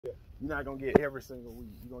you're not gonna get every single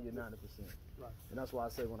weed. You're gonna get 90%. Right. And that's why I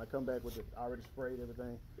say when I come back with the, I already sprayed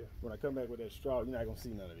everything. Yeah. When I come back with that straw, you're not gonna see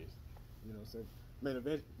none of this. You know what I'm saying? Man,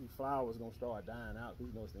 eventually flowers gonna start dying out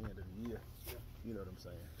because you know it's the end of the year. Yeah. You know what I'm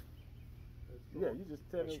saying? Straw, Yeah, you just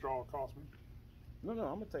tell me. straw cost me. No,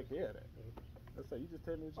 I'm gonna take care of that. Let's say you just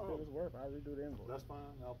tell me what you feel it's worth. I'll redo the invoice. That's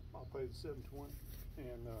fine. I'll pay the $720,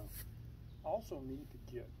 and also need to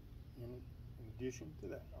get in addition to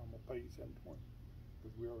that, I'm gonna pay you $720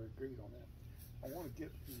 because we already agreed on that. I want to get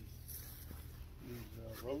these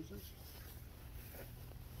roses.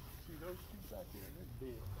 See those two back there? They're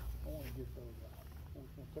dead. I want to get those out. I'm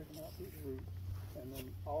just gonna take them out through the root, and then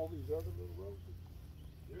all these other little roses,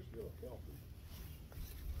 they're still healthy,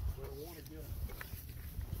 but I want to get them.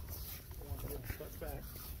 Cut back.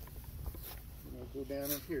 You know, go down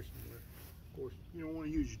in here somewhere. Of course, you don't want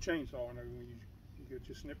to use your chainsaw when you get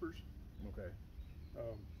your snippers. Okay.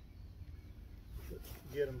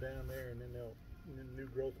 Get them down there, and then new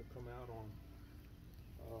growth will come out on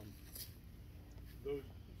those.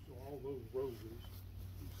 So all those roses,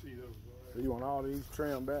 you see those. So you want all these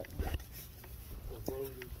trimmed back? The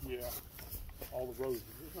roses, yeah. All the roses.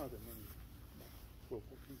 There's not that many. 12,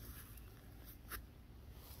 14.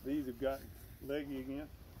 These have gotten leggy again.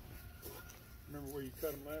 Remember where you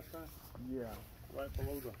cut them last time? Yeah. Right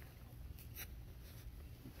below you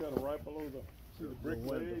cut them right below see the brick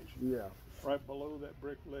ledge? Yeah. Right below that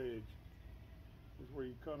brick ledge is where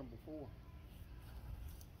you cut them before.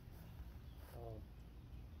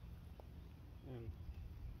 And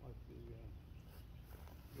like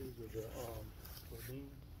these are the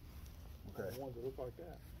sardines. Okay. The ones that look like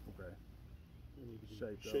that. Okay. They need to be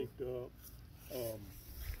shaped up. And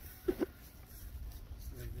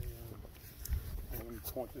let me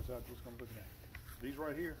point this out, just come look at that. These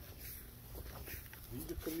right here,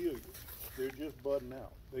 these are camellias. They're just budding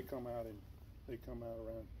out. They come out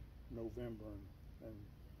around November, and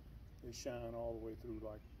they shine all the way through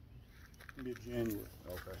like mid-January.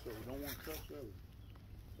 Okay. So we don't want to touch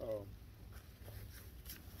those.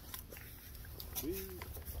 These.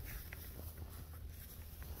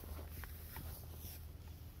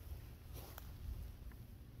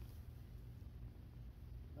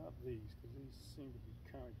 Not these, because these seem to be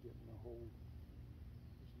kind of getting a hold.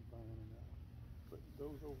 Just burning out. But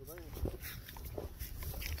those over there,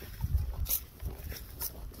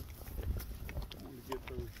 I want to get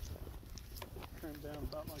those trimmed down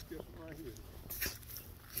about like this one right here.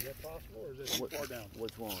 Is that possible, or is that too far down?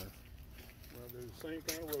 Which one? Well, they're the same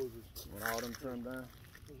kind of roses. When all them trimmed down?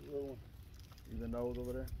 There's a little one. Even those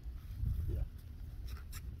over there? Yeah.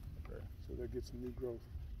 Okay. So they'll get some new growth.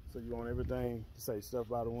 So you want everything, say stuff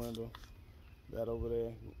by the window, that over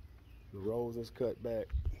there, the roses cut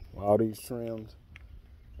back, all these trims,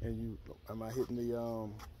 and you, am I hitting the,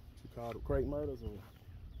 you call it crepe myrtles or?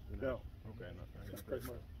 No. Okay, no. It's crepe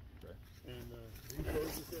myrtle. Okay. And these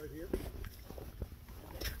roses right here,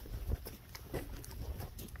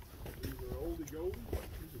 these are oldie goldies.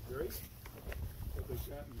 These are great, but they've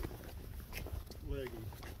gotten leggy.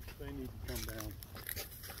 They need to come down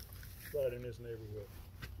right in this neighborhood.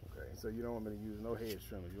 Okay, so you don't want me to use no hedge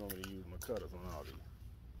trimmers, you want me to use my cutters on all these?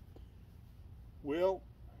 Well,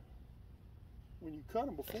 when you cut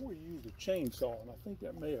them before, you used a chainsaw, and I think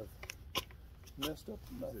that may have messed up.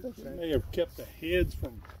 I think it may have kept the heads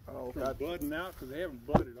from budding out, because they haven't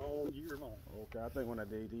budded all year long. Okay, I think when I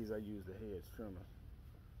did these, I used the hedge trimmer.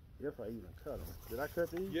 If I even cut them. Did I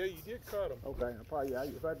cut these? Yeah, you did cut them. Okay, if I did,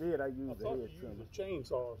 I used the hedge trimmer. Used a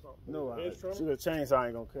chainsaw or something. No, hedge trimmer? see, the chainsaw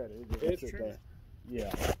ain't gonna cut it. Hedge trimmer?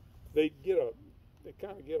 Yeah. They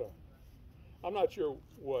kind of get a, I'm not sure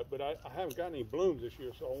what, but I haven't got any blooms this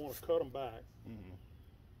year, so I want to cut them back,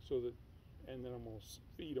 so that, and then I'm going to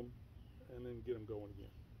feed them, and then get them going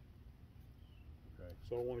again. Okay.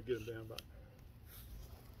 So I want to get them down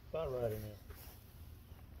about right in there.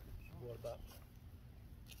 What, about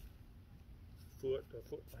a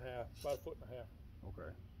foot and a half, about a foot and a half.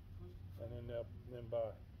 Okay. And then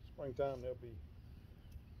by springtime they'll be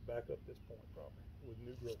back up this point probably with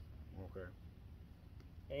new growth. Okay.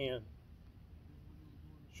 And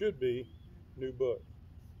should be new bud.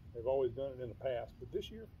 They've always done it in the past, but this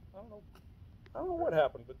year I don't know what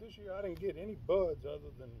happened, but this year I didn't get any buds other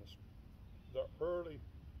than the early,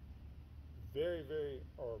 very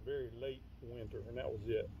late winter, and that was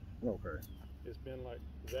it. Okay. It's been like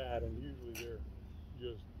that, and usually they're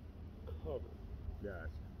just covered. Gotcha.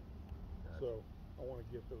 So I want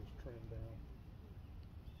to get those trimmed down.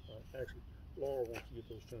 Actually, Laura wants to get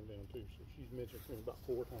those trimmed down too, so she's mentioned to me about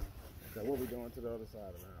 4 times. Okay, what are we doing to the other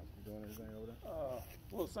side of the house? You doing anything over there?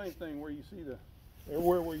 Well, the same thing where you see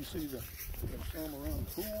everywhere where you see the some around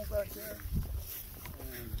the pool back there,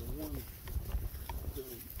 and the one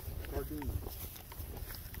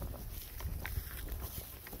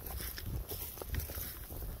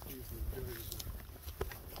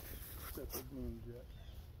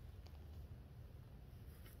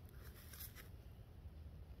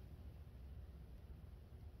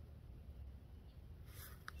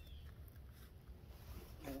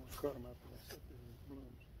cut them after they set their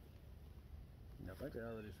blooms. I think they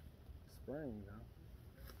already spring, huh?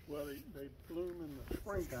 Well, they bloom in the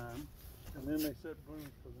springtime, and then they set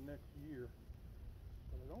blooms for the next year.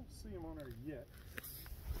 But I don't see them on there yet.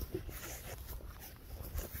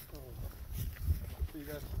 See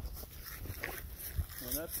that?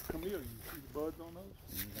 Now that's a camellia. You see the buds on those?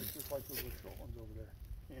 Mm-hmm. That's just like those little short ones over there.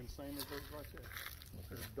 And same as those right there.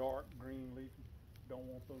 Okay. They're dark green leafy. Don't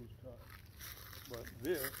want those cut. But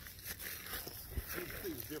this, you can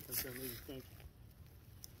see the difference in these, can't you?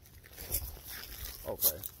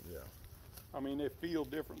 Okay, yeah. I mean, they feel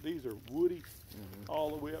different. These are woody all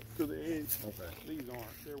the way up to the edge. Okay. These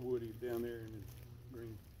aren't. They're woody down there in the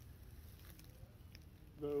green.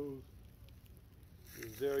 Those, the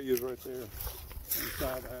azaleas right there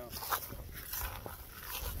inside the house.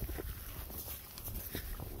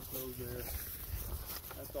 Those there.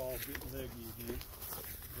 That's all getting leggy again.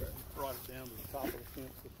 Brought it down to the top of the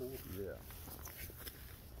fence before. Yeah.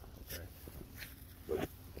 Okay.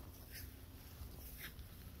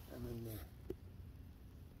 And then the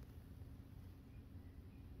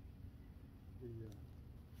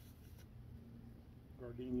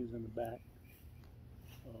gardenias in the back.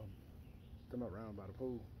 Come around by the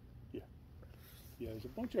pool. Yeah, there's a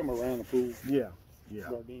bunch of them around the pool. Yeah. Yeah.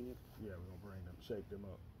 Gardenias. Yeah, we're gonna bring them, shake them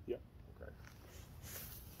up. Yeah. Okay.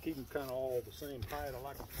 Keep them kind of all the same height. I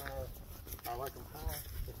like them high.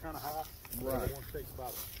 They're kind of high. Right. One takes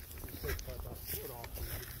about a foot off and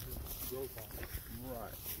get the growth off.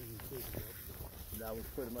 Right. And you push it up. That was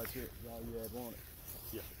pretty much it. All you had wanted.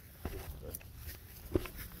 Yeah. Okay.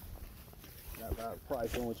 Got about a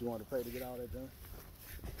price on what you want to pay to get all that done?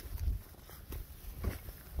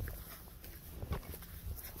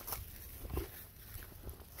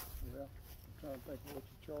 Well, I'm trying to think of what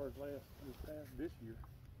you charged this year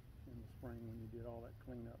in the spring when you did all that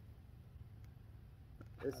cleanup.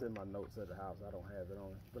 It's in my notes at the house. I don't have it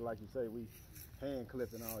on it. But like you say, we hand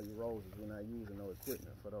clipping all your roses. We're not using no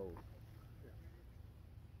equipment for those.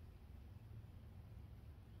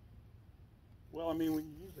 Well, I mean, when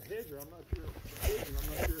you use the hedger, I'm not sure it's going to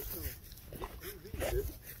get through these.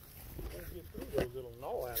 It's going to get through those. It'll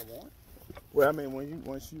gnaw at them, won't it? Well, I mean,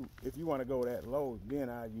 if you want to go that low, then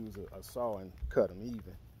I use a saw and cut them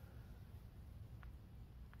even.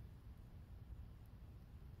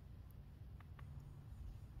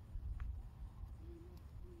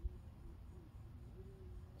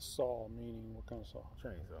 Saw, meaning what kind of saw?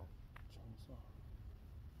 Chainsaw. Chainsaw.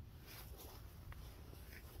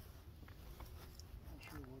 Not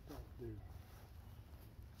sure what that'll do.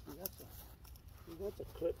 See, that's a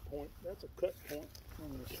cut point. That's a cut point from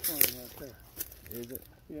the spring right there. Is it?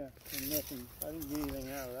 Yeah, and nothing. I didn't get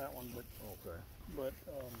anything out of that one, but Okay.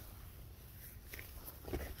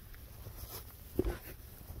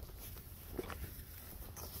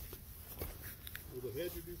 Will the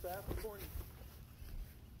hedger do faster for you?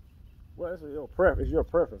 Well, it's your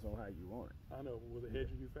preference on how you want it. I know. Will the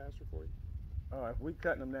hedger do faster for you? If we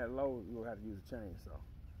cutting them that low, you'll have to use a chainsaw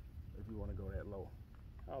if you want to go that low.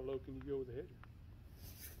 How low can you go with the hedger?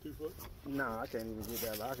 2 foot? No, I can't even get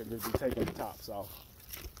that low. I can just be taking the tops off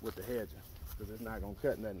with the hedger because it's not going to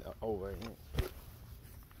cut nothing over an inch.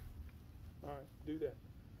 All right, do that.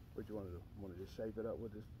 What you want to do? Want to just shape it up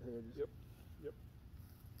with the hedges?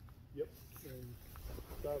 Yep. And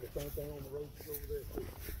try the same thing on the roaches over there too.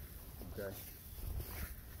 Okay.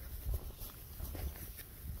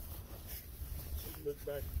 Look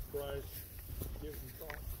back at the price, give some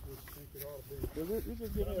thought, what you think it ought to be. You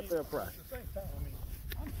just give me a fair price. At the same time, I mean,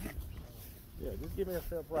 I'm cheap. Yeah, just give me a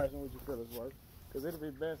fair price on what you feel is worth. Because it'll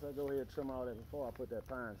be best I go ahead and trim all that before I put that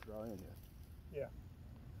pine straw in there. Yeah.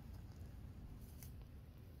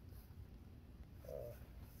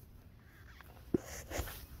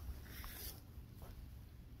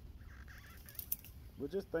 We'll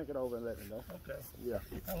just think it over and let me know. Okay. Yeah.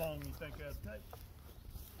 How long do you think that'll take?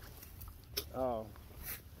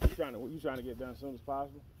 You trying to get done as soon as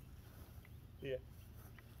possible? Yeah.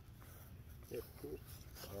 Yeah, cool.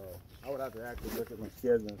 I would have to actually look at my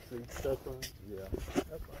schedule and see. That's fine. Yeah. That's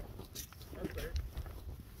fine. That's fair.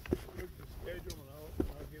 Look at the schedule and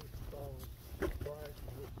I'll give it some thought on the price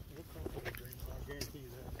and we'll come to an agreement. I guarantee you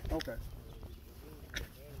that. Okay.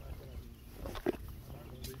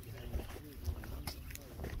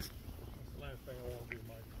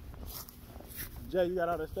 Jay, you got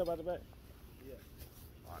all that stuff out the back? Yeah.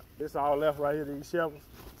 All right. This all left right here, these shovels?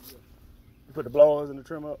 Yeah. You put the blowers in the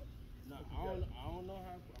trim up? No, I don't know how,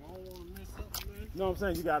 I don't want to mess up, man. You know what I'm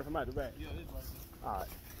saying? You got it from out the back? Yeah, it's right there. All right.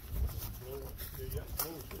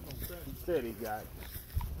 He He said he got it.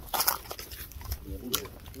 Yeah, we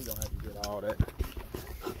gonna have to get all that.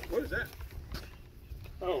 What is that?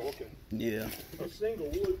 Oh, okay. Yeah. A single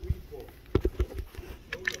wood weed puller.